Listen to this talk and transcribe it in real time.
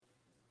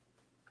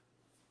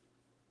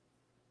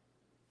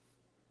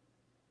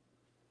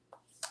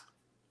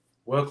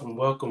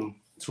Welcome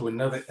to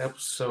another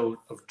episode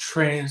of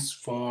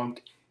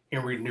Transformed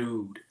and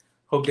Renewed.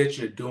 Hope that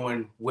you're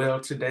doing well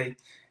today.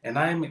 And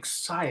I am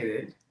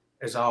excited,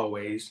 as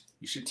always.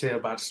 You should tell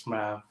by the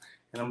smile.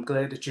 And I'm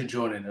glad that you're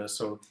joining us.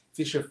 So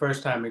if it's your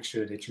first time, make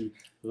sure that you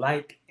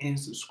like and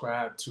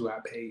subscribe to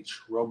our page,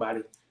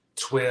 Robotic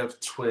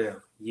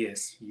 1212.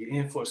 Yes, you're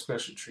in for a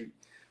special treat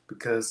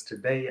because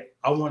today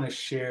I want to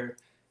share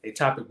a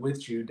topic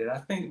with you that I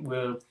think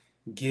will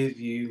give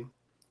you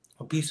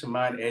a peace of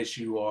mind as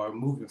you are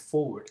moving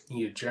forward in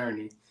your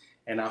journey.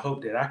 And I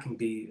hope that I can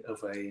be of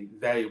a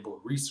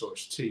valuable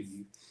resource to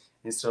you.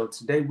 And so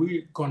today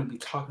we're going to be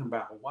talking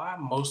about why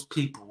most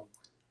people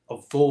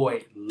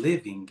avoid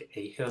living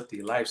a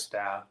healthy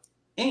lifestyle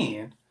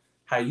and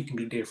how you can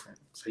be different.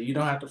 So you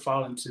don't have to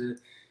fall into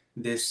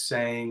this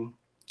same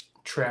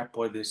trap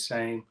or this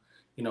same,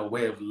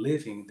 way of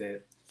living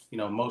that,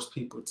 most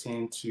people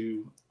tend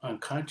to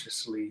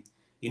unconsciously,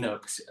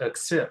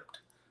 accept.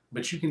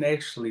 But you can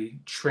actually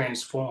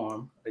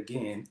transform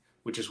again,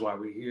 which is why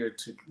we're here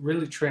to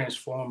really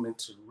transform and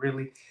to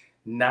really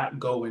not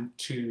go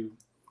into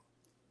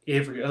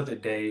every other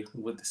day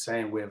with the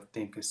same way of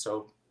thinking.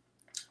 So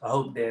I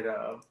hope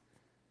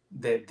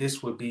that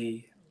this would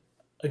be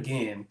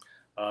again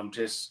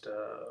just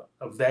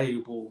a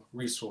valuable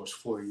resource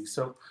for you.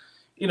 So,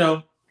 you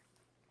know,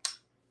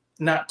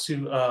 not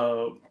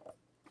to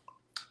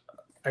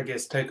I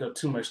guess take up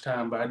too much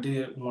time, but I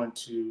did want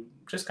to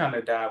just kind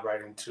of dive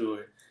right into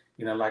it.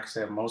 Like I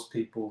said, most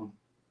people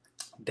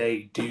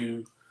they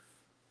do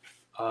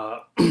uh,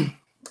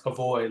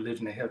 avoid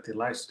living a healthy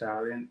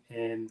lifestyle,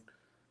 and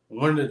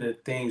one of the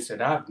things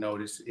that I've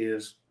noticed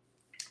is,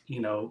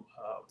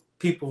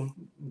 people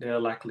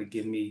they'll likely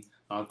give me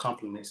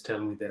compliments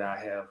telling me that I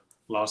have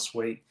lost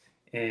weight,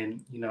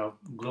 and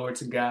glory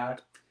to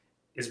God,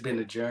 it's been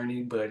a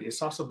journey, but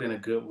it's also been a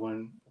good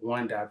one.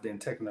 One that I've been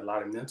taking a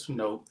lot of mental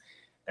note,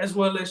 as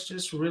well as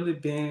just really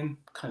being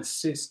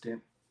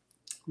consistent.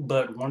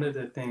 But one of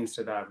the things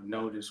that I've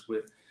noticed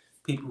with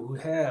people who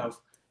have,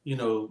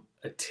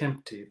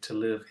 attempted to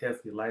live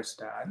healthy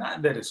lifestyle,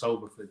 not that it's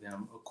over for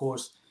them. Of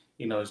course,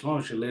 as long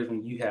as you're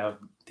living, you have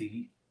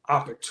the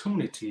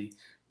opportunity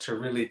to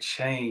really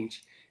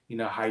change,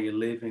 how you're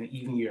living,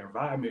 even your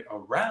environment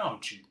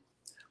around you.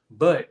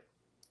 But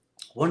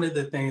one of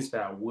the things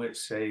that I would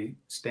say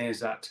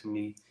stands out to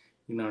me,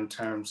 in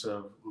terms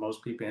of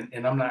most people,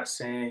 and I'm not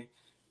saying,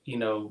 you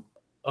know,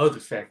 other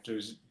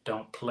factors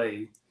don't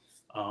play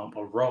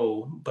a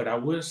role, but I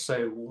would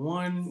say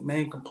one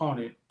main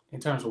component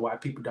in terms of why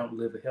people don't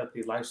live a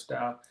healthy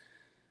lifestyle,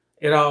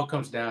 it all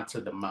comes down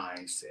to the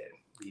mindset.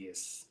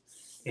 Yes.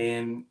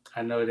 And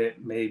I know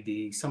that may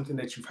be something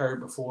that you've heard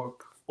before,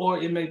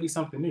 or it may be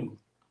something new.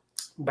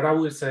 But I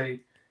would say,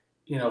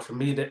 for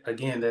me, that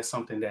again, that's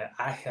something that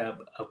I have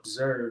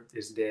observed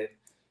is that,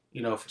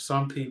 for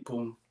some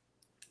people,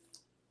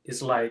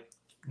 it's like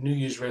New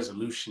Year's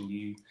resolution.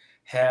 You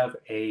have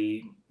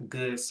a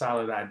good,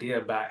 solid idea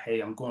about, hey,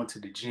 I'm going to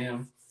the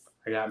gym.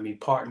 I got me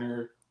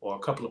partner or a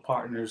couple of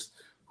partners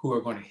who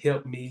are going to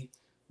help me.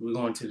 We're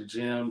going to the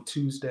gym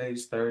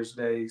Tuesdays,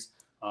 Thursdays,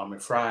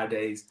 and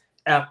Fridays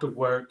after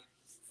work.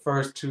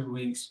 First 2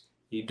 weeks,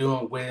 you're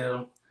doing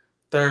well.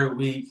 Third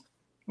week,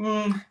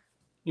 mm,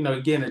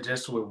 getting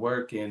adjusted with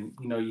work and,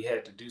 you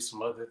had to do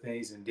some other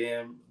things. And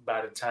then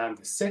by the time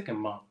the second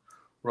month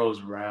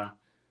rolls around,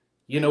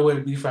 you know where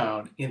to be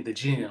found in the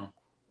gym,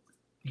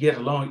 yet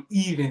alone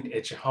even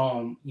at your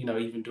home,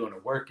 even doing a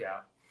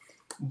workout.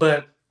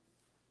 But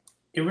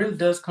it really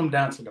does come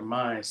down to the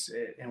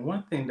mindset. And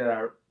one thing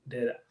that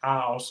I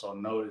also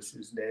notice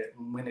is that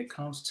when it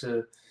comes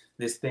to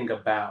this thing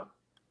about,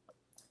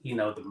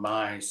 the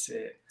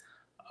mindset,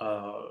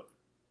 uh,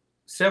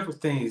 several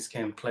things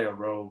can play a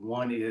role.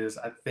 One is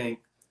I think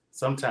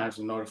sometimes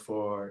in order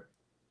for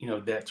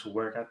that to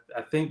work,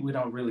 I think we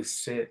don't really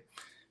set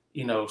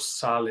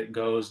solid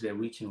goals that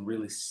we can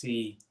really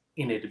see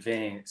in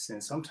advance,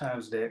 and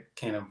sometimes that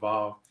can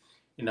involve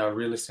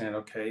really saying,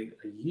 okay,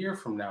 a year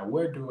from now,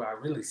 where do I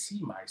really see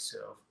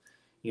myself?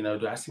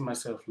 Do I see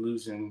myself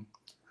losing,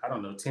 I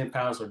don't know, 10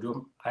 pounds, or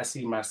do I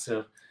see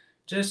myself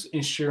just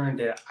ensuring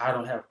that I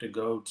don't have to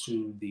go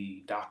to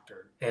the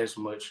doctor as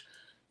much,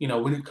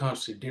 when it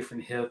comes to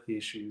different health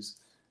issues?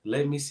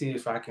 Let me see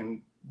if I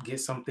can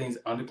get some things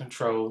under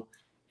control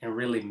and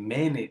really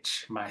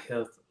manage my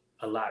health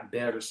a lot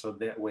better, so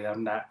that way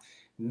I'm not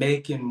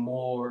making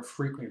more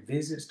frequent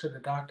visits to the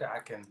doctor. I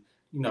can,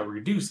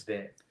 reduce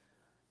that.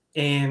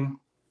 And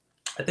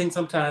I think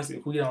sometimes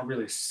if we don't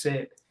really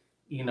set,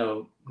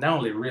 not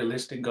only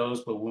realistic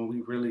goals, but when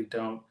we really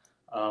don't,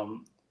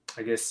 um,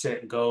 I guess,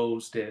 set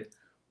goals that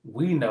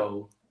we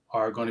know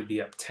are going to be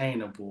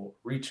obtainable,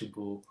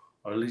 reachable,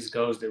 or at least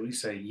goals that we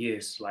say,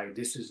 yes, like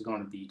this is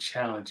going to be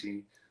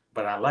challenging,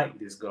 but I like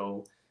this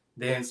goal,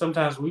 then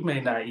sometimes we may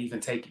not even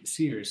take it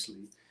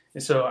seriously.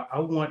 And so I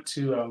want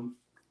to,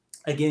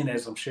 again,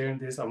 as I'm sharing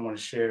this, I want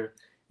to share,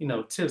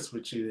 tips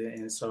with you.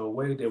 And so a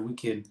way that we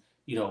can,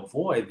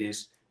 avoid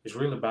this is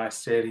really by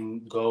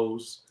setting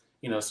goals,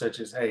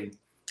 such as, hey,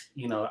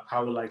 I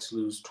would like to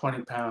lose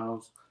 20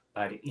 pounds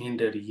by the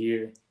end of the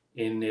year.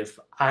 And if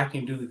I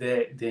can do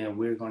that, then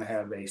we're going to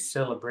have a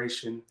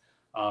celebration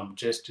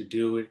just to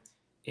do it.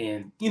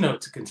 And,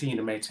 to continue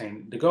to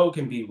maintain. The goal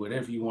can be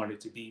whatever you want it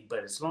to be,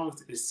 but as long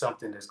as it's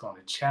something that's going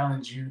to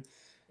challenge you,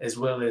 as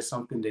well as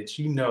something that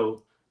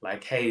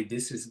like, hey,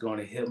 this is going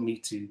to help me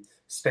to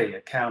stay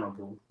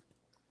accountable.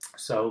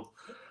 So,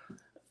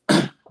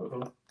 sorry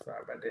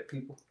about that,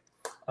 people.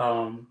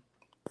 Um,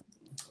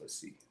 let's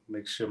see,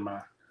 make sure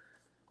my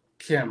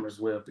camera's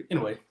well. But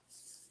anyway,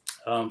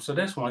 so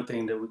that's one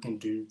thing that we can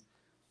do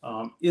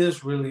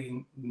is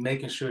really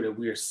making sure that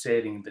we are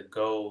setting the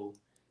goal,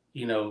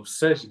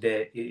 such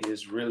that it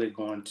is really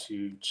going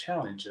to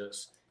challenge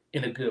us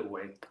in a good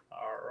way.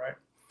 All right.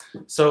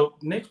 So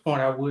next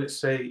point I would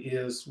say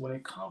is when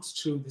it comes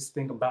to this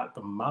thing about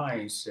the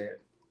mindset,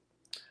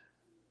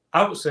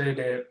 I would say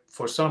that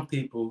for some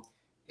people,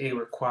 it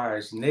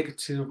requires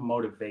negative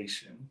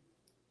motivation.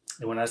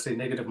 And when I say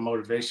negative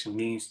motivation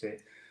means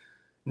that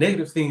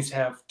negative things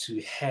have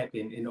to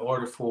happen in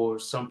order for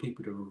some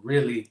people to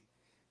really,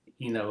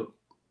 you know,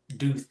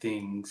 do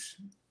things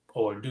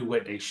or do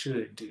what they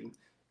should do.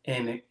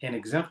 And an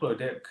example of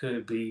that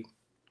could be,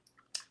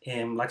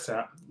 and like I said,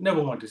 I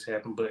never want this to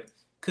happen, but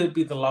could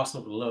be the loss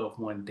of a loved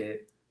one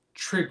that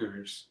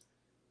triggers,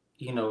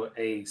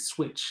 a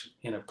switch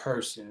in a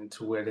person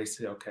to where they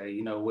say, okay,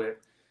 you know what,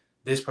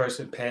 this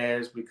person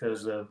passed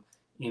because of,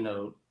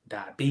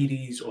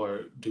 diabetes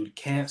or due to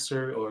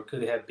cancer, or it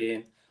could have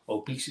been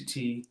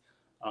obesity,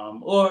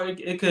 or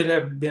it could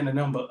have been a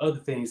number of other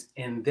things.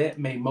 And that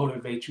may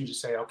motivate you to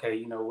say, okay,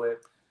 you know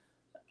what,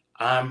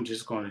 I'm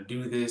just going to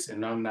do this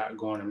and I'm not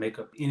going to make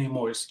up any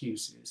more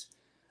excuses.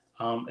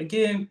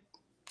 Again,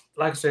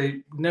 like I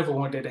say, never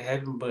want that to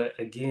happen, but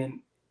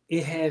again,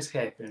 it has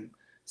happened.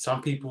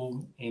 Some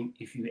people, and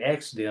if you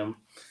ask them,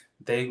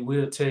 they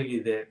will tell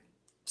you that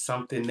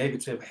something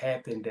negative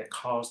happened that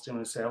caused them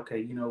to say, okay,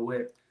 you know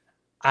what,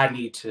 I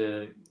need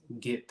to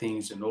get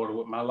things in order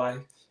with my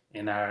life,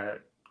 and I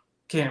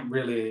can't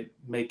really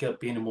make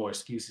up any more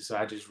excuses, so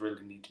I just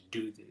really need to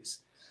do this.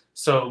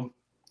 So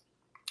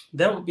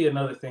that would be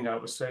another thing I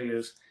would say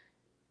is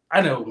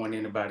I never want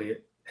anybody to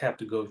have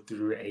to go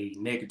through a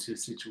negative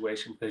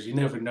situation because you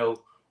never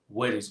know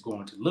what it's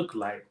going to look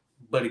like.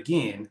 But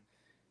again,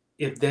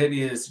 if that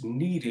is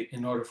needed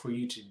in order for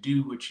you to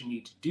do what you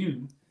need to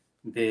do,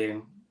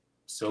 then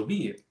so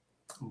be it.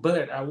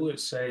 But I would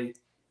say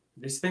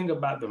this thing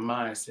about the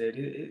mindset,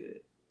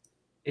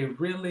 it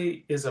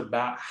really is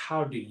about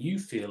how do you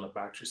feel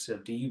about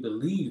yourself? Do you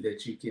believe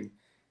that you can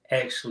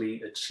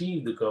actually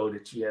achieve the goal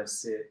that you have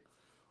set?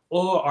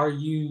 Or are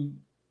you,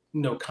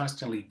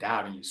 constantly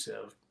doubting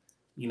yourself?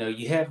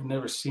 You have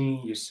never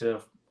seen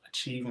yourself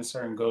achieving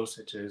certain goals,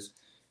 such as,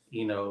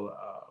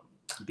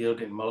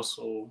 building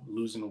muscle,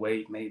 losing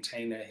weight,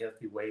 maintaining a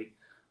healthy weight,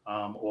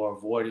 or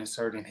avoiding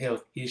certain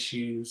health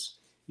issues,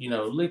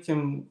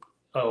 looking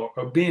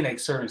or being a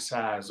certain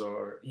size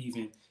or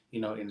even,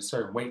 in a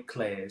certain weight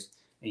class.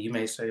 And you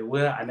may say,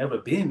 well, I never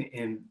been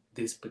in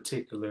this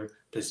particular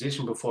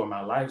position before in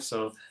my life,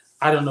 so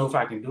I don't know if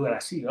I can do it. I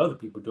see other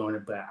people doing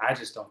it, but I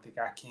just don't think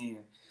I can.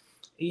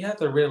 You have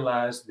to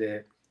realize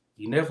that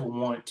you never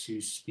want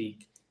to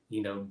speak,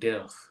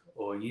 death,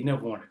 or you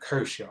never want to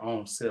curse your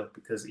own self,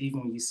 because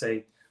even when you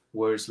say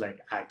words like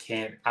I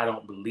can't, I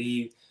don't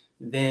believe,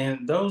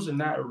 then those are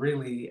not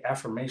really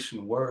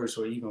affirmation words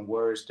or even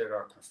words that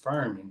are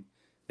confirming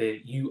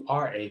that you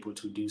are able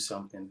to do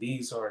something.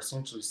 These are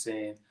essentially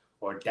saying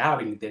or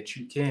doubting that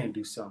you can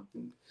do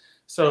something.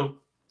 So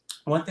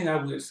one thing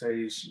I would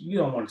say is you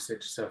don't want to set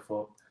yourself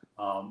up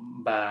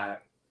by,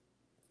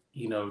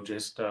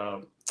 just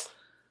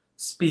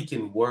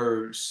speaking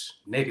words,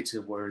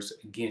 negative words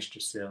against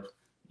yourself.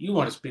 You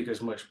want to speak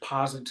as much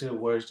positive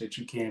words that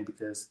you can,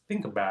 because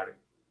think about it.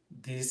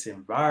 This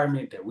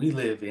environment that we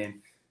live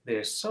in,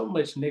 there's so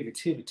much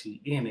negativity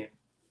in it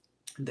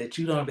that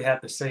you don't even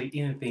have to say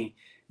anything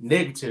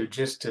negative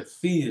just to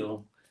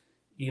feel,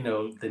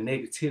 the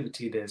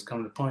negativity that's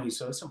coming upon you.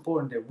 So it's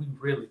important that we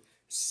really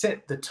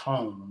set the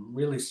tone,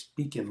 really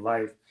speak in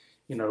life,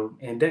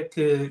 and that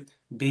could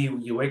be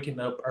when you're waking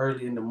up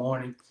early in the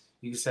morning.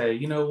 You can say,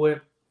 you know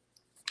what,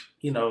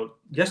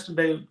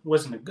 yesterday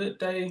wasn't a good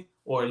day,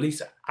 or at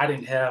least I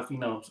didn't have,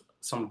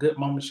 some good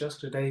moments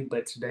yesterday,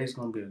 but today's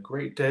going to be a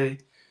great day.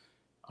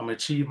 I'm going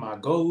to achieve my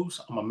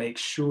goals. I'm going to make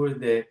sure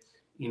that,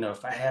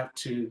 if I have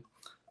to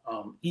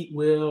eat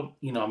well,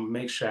 I'm going to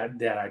make sure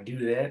that I do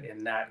that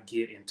and not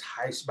get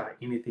enticed by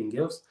anything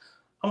else.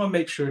 I'm going to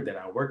make sure that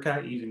I work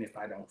out even if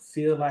I don't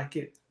feel like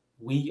it.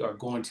 We are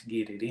going to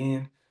get it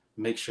in.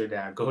 Make sure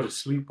that I go to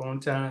sleep on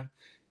time,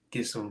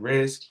 get some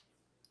rest,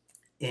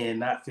 and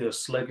not feel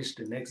sluggish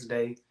the next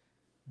day.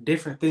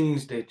 Different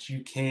things that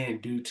you can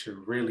do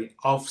to really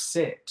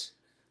offset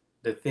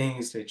the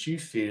things that you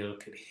feel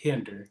could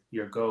hinder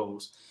your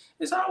goals.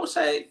 As I would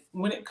say,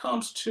 when it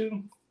comes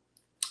to,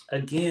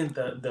 again,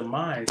 the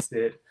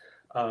mindset,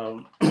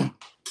 um,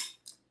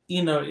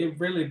 it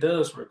really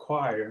does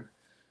require,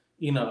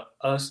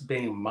 us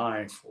being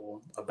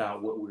mindful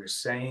about what we're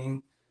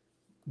saying.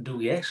 Do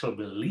we actually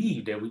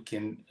believe that we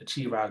can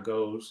achieve our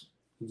goals?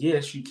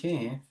 Yes, you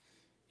can.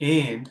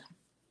 And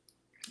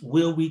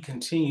will we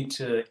continue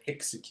to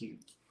execute?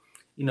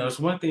 It's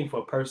one thing for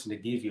a person to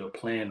give you a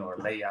plan or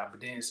a layout,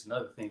 but then it's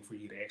another thing for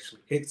you to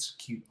actually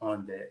execute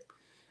on that.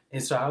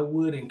 And so I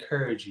would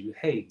encourage you,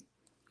 hey,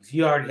 if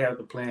you already have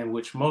the plan,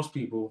 which most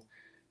people,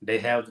 they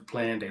have the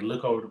plan, they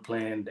look over the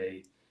plan,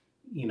 they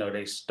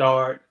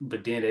start,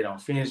 but then they don't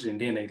finish,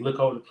 and then they look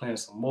over the plan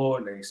some more,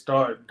 and they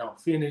start,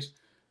 don't finish,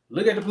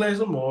 look at the plan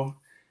some more.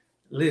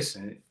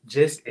 Listen,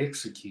 just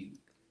execute.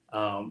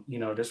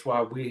 That's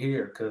why we're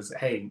here. Because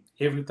hey,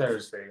 every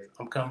Thursday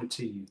I'm coming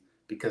to you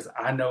because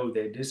I know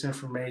that this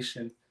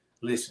information.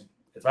 Listen,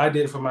 if I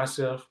did it for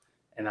myself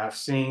and I've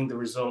seen the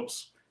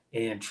results,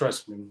 and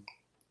trust me,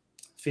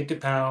 50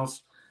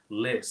 pounds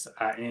less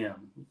I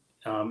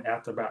am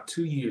after about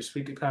 2 years,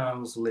 50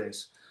 pounds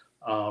less,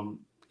 um,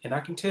 and I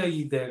can tell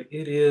you that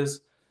it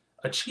is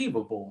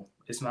achievable.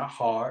 It's not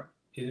hard.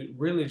 It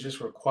really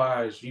just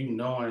requires you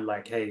knowing,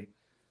 like, hey,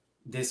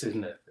 this is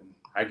nothing.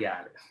 I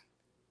got it.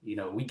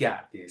 We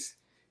got this.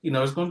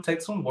 It's going to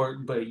take some work,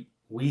 but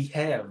we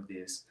have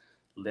this.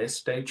 Let's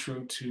stay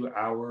true to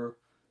our,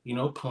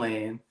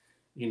 plan.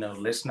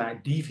 Let's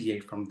not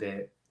deviate from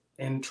that.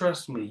 And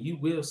trust me, you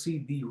will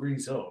see the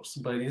results,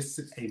 but it's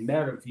a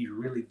matter of you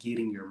really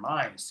getting your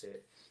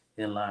mindset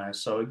in line.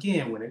 So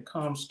again, when it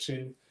comes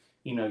to,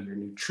 your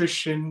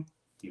nutrition,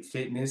 your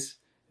fitness,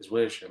 as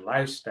well as your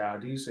lifestyle,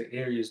 these are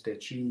areas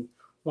that you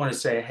want to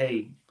say,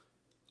 hey,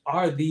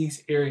 are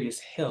these areas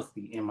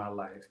healthy in my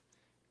life?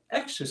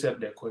 Ask yourself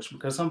that question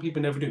because some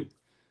people never do.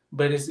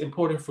 But it's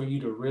important for you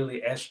to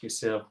really ask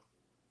yourself,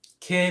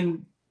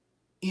 can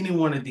any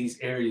one of these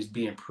areas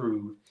be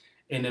improved?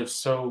 And if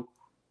so,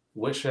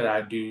 what should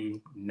I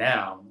do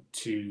now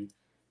to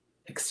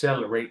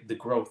accelerate the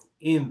growth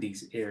in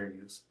these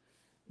areas?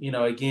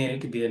 Again,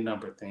 it could be a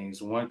number of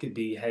things. One could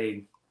be,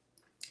 hey,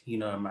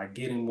 am I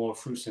getting more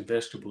fruits and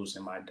vegetables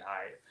in my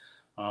diet?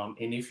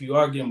 And if you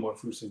are getting more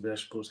fruits and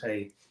vegetables,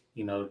 hey,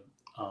 you know,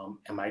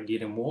 am I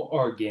getting more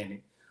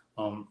organic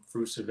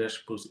fruits and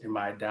vegetables in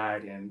my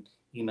diet? And,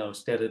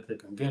 instead of the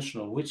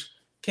conventional, which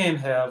can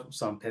have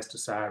some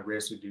pesticide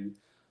residue.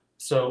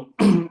 So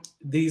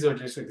these are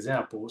just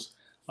examples,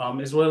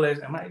 as well as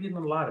am I getting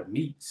a lot of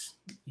meats?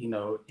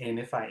 And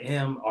if I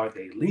am, are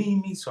they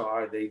lean meats or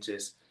are they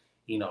just,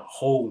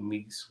 whole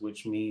meats,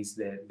 which means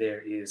that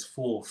there is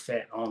full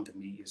fat on the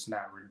meat. It's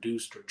not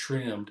reduced or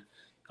trimmed.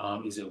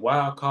 Is it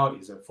wild caught?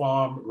 Is it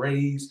farm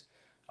raised?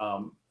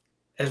 Um,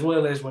 as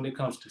well as when it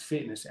comes to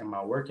fitness, am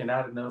I working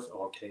out enough?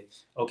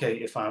 Okay.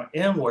 If I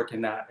am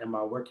working out, am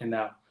I working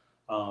out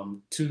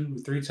 2,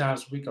 3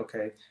 times a week?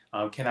 Okay.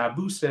 Can I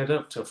boost that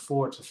up to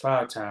 4 to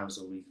 5 times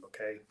a week?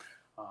 Okay.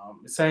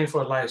 Same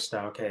for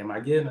lifestyle. Okay. Am I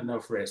getting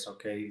enough rest?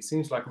 Okay. It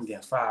seems like I'm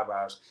getting 5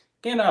 hours.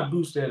 Can I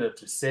boost that up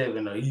to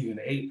 7 or even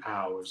 8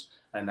 hours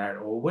a night?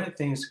 Or what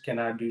things can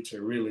I do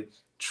to really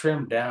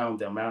trim down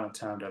the amount of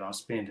time that I'm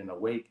spending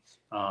awake?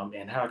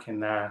 And how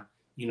can I,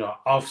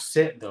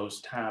 offset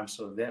those times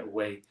so that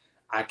way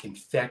I can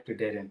factor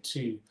that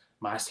into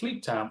my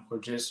sleep time or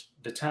just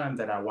the time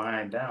that I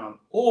wind down.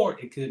 Or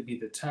it could be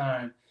the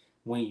time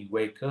when you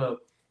wake up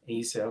and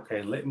you say,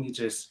 okay, let me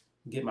just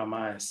get my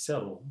mind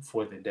settled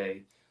for the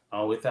day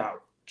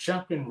without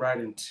jumping right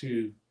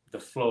into the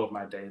flow of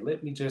my day.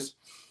 Let me just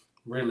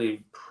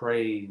really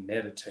pray,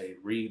 meditate,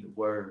 read the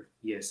word.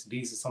 Yes,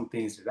 these are some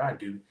things that I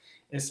do.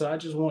 And so I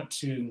just want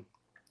to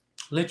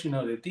let you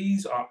know that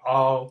these are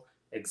all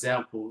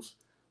examples,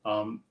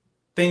 um,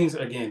 things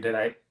again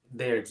that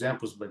they're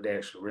examples, but they're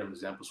actually real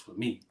examples for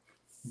me.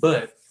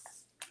 But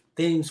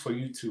things for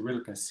you to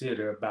really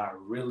consider about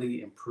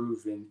really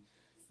improving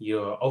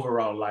your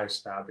overall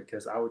lifestyle,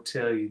 because I would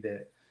tell you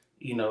that,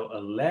 a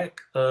lack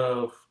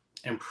of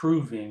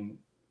improving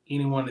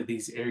any one of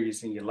these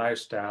areas in your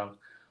lifestyle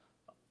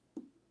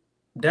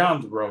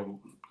down the road,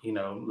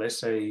 let's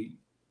say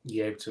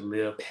you're able to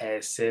live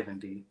past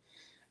 70.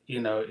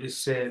 It's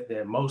said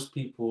that most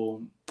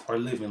people are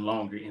living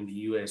longer in the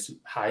US.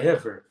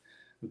 However,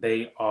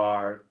 they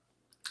are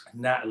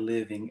not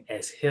living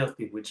as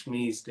healthy, which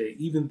means that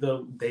even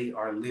though they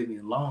are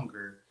living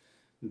longer,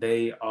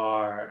 they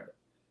are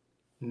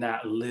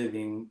not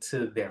living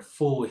to their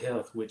full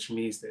health, which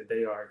means that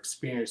they are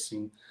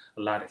experiencing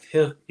a lot of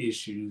health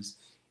issues,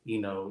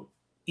 you know,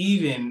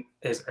 even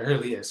as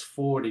early as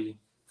 40,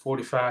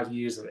 45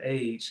 years of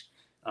age.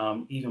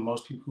 Even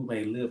most people who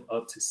may live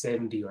up to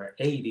 70 or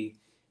 80,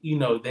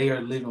 they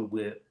are living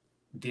with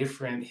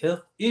different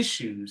health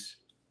issues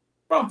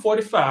from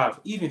 45,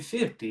 even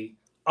 50,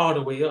 all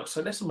the way up.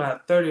 So that's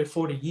about 30 or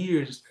 40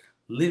 years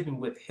living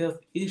with health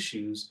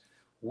issues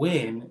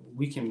when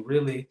we can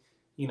really,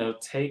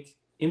 take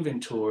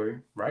inventory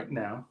right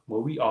now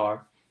where we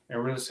are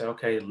and really say,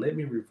 okay, let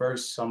me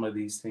reverse some of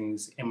these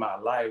things in my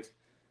life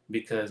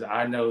because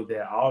I know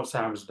that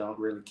Alzheimer's don't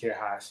really care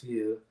how I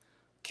feel.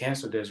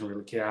 Cancer doesn't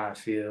really care how I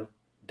feel.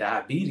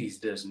 Diabetes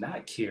does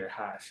not care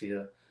how I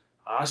feel.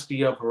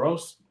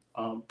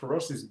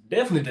 Osteoporosis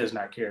definitely does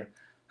not care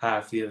how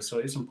I feel. So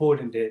it's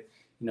important that,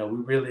 we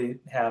really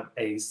have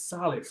a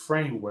solid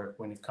framework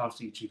when it comes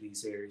to each of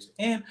these areas.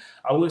 And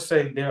I would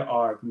say there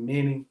are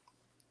many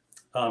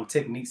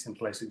techniques in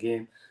place.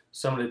 Again,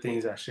 some of the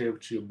things I shared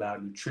with you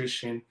about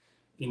nutrition,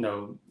 you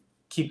know,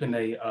 keeping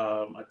a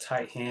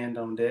tight hand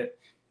on that,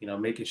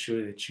 making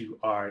sure that you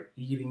are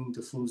eating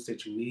the foods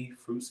that you need,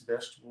 fruits,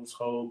 vegetables,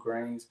 whole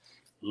grains,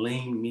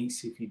 lean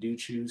meats if you do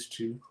choose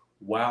to,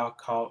 wild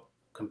caught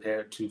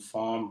compared to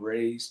farm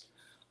raised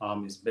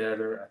is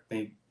better. I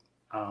think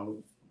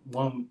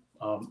one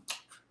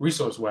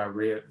resource where I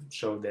read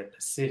showed that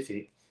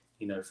Pacific,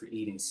 if you're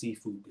eating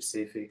seafood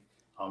Pacific,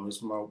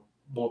 is more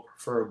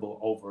preferable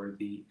over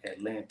the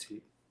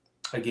Atlantic.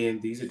 Again,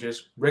 these are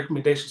just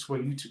recommendations for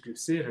you to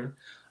consider,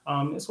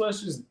 as well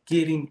as just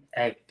getting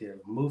active,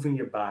 moving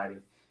your body,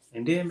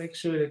 and then make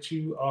sure that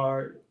you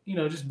are,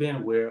 just being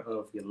aware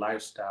of your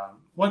lifestyle.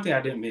 One thing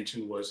I didn't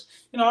mention was,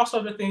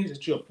 also the things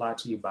that you apply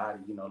to your body,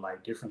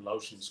 like different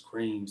lotions,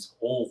 creams,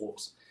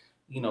 oils,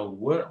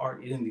 what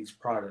are in these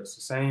products.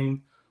 The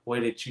same way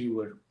that you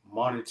would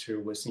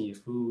monitor what's in your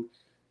food,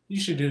 you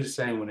should do the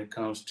same when it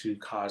comes to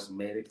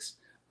cosmetics,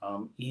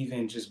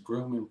 even just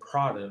grooming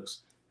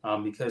products,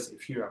 because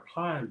if you're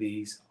applying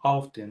these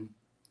often,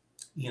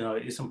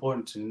 it's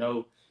important to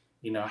know,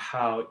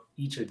 how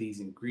each of these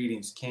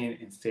ingredients can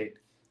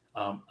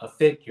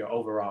affect your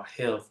overall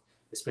health,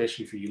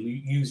 especially if you're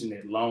using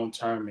it long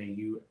term and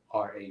you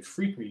are a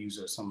frequent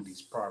user of some of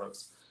these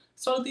products.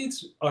 So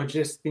these are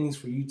just things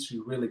for you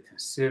to really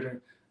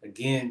consider.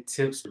 Again,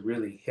 tips to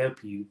really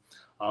help you,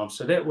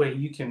 so that way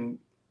you can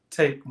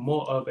take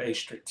more of a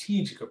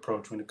strategic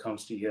approach when it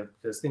comes to your health.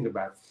 Because think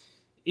about it,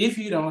 if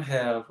you don't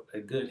have a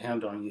good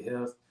handle on your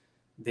health,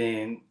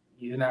 then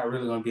you're not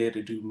really going to be able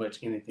to do much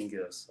anything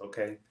else.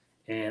 Okay.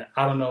 And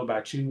I don't know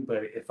about you,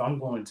 but if I'm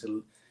going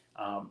to,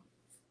 um,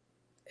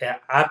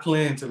 I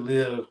plan to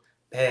live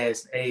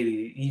past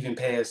 80, even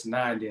past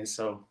 90. And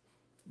so,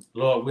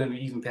 Lord willing,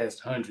 even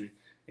past 100.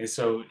 And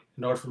so,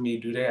 in order for me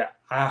to do that,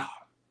 I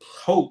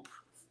hope,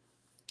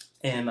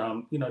 and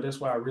that's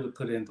why I really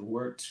put in the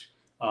work,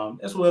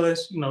 as well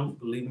as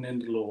believing in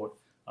the Lord.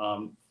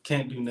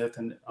 Can't do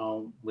nothing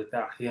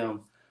without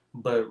Him,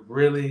 but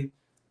really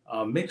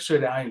make sure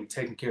that I am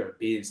taking care of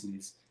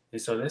business.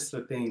 And so that's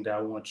the thing that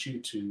I want you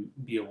to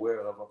be aware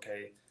of.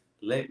 Okay,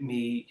 let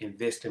me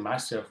invest in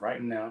myself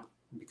right now,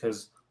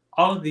 because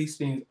all of these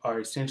things are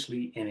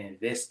essentially an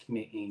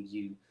investment in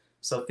you.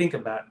 So think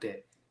about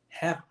that.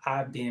 Have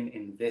I been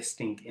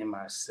investing in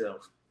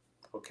myself?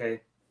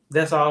 Okay,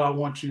 that's all I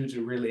want you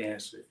to really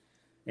answer,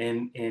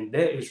 and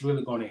that is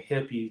really going to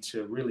help you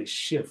to really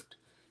shift,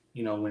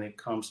 when it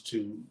comes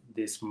to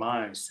this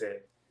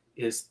mindset.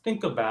 Is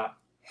think about,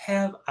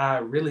 have I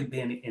really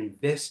been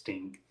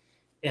investing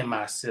in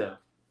myself,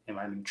 in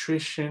my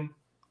nutrition,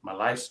 my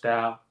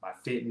lifestyle, my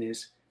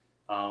fitness,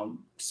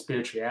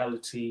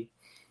 spirituality?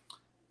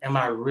 Am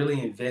I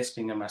really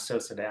investing in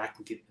myself so that I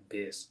can get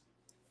the best?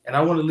 And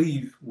I want to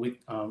leave with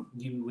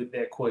you with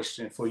that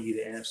question for you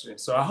to answer.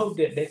 So I hope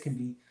that that can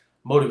be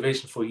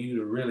motivation for you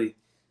to really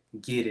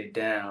get it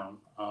down,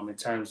 in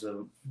terms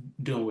of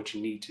doing what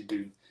you need to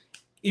do.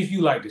 If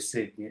you like the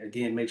segment,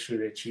 again, make sure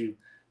that you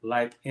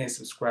like and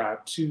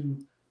subscribe to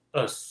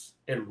us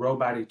at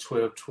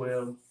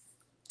Robody1212.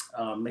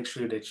 Make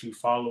sure that you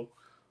follow,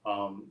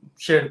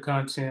 share the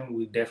content.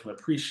 We definitely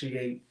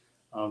appreciate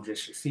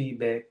just your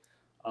feedback.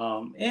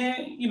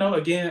 And,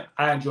 again,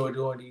 I enjoy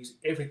doing these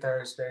every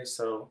Thursday.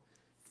 So,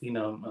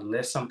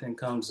 unless something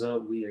comes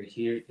up, we are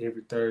here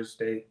every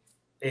Thursday,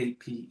 8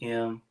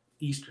 p.m.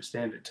 Eastern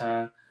Standard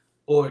Time.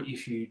 Or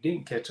if you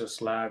didn't catch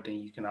us live, then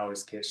you can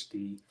always catch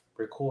the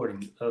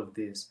recording of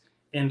this.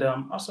 And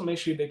also make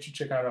sure that you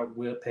check out our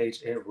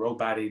webpage at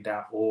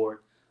robody.org.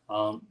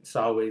 It's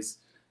always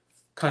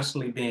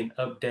constantly being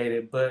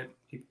updated, but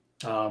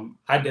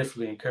I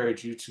definitely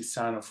encourage you to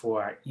sign up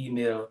for our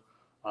email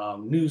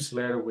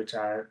newsletter, which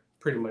I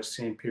pretty much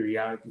send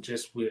periodically,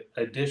 just with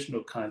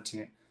additional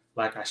content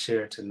like I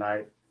shared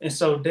tonight. And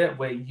so that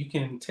way you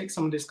can take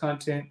some of this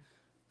content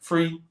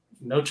free,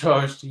 no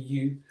charge to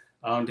you,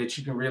 that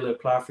you can really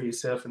apply for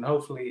yourself, and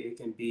hopefully it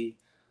can be,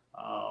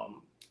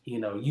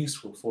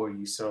 useful for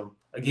you. So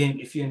again,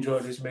 if you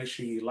enjoyed this, make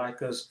sure you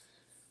like us,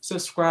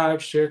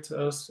 subscribe, share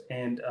to us,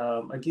 and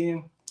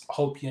again, I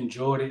hope you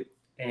enjoyed it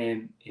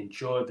and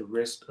enjoy the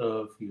rest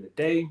of your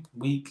day,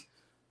 week,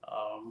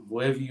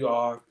 wherever you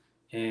are.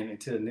 And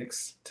until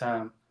next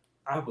time,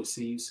 I will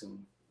see you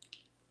soon.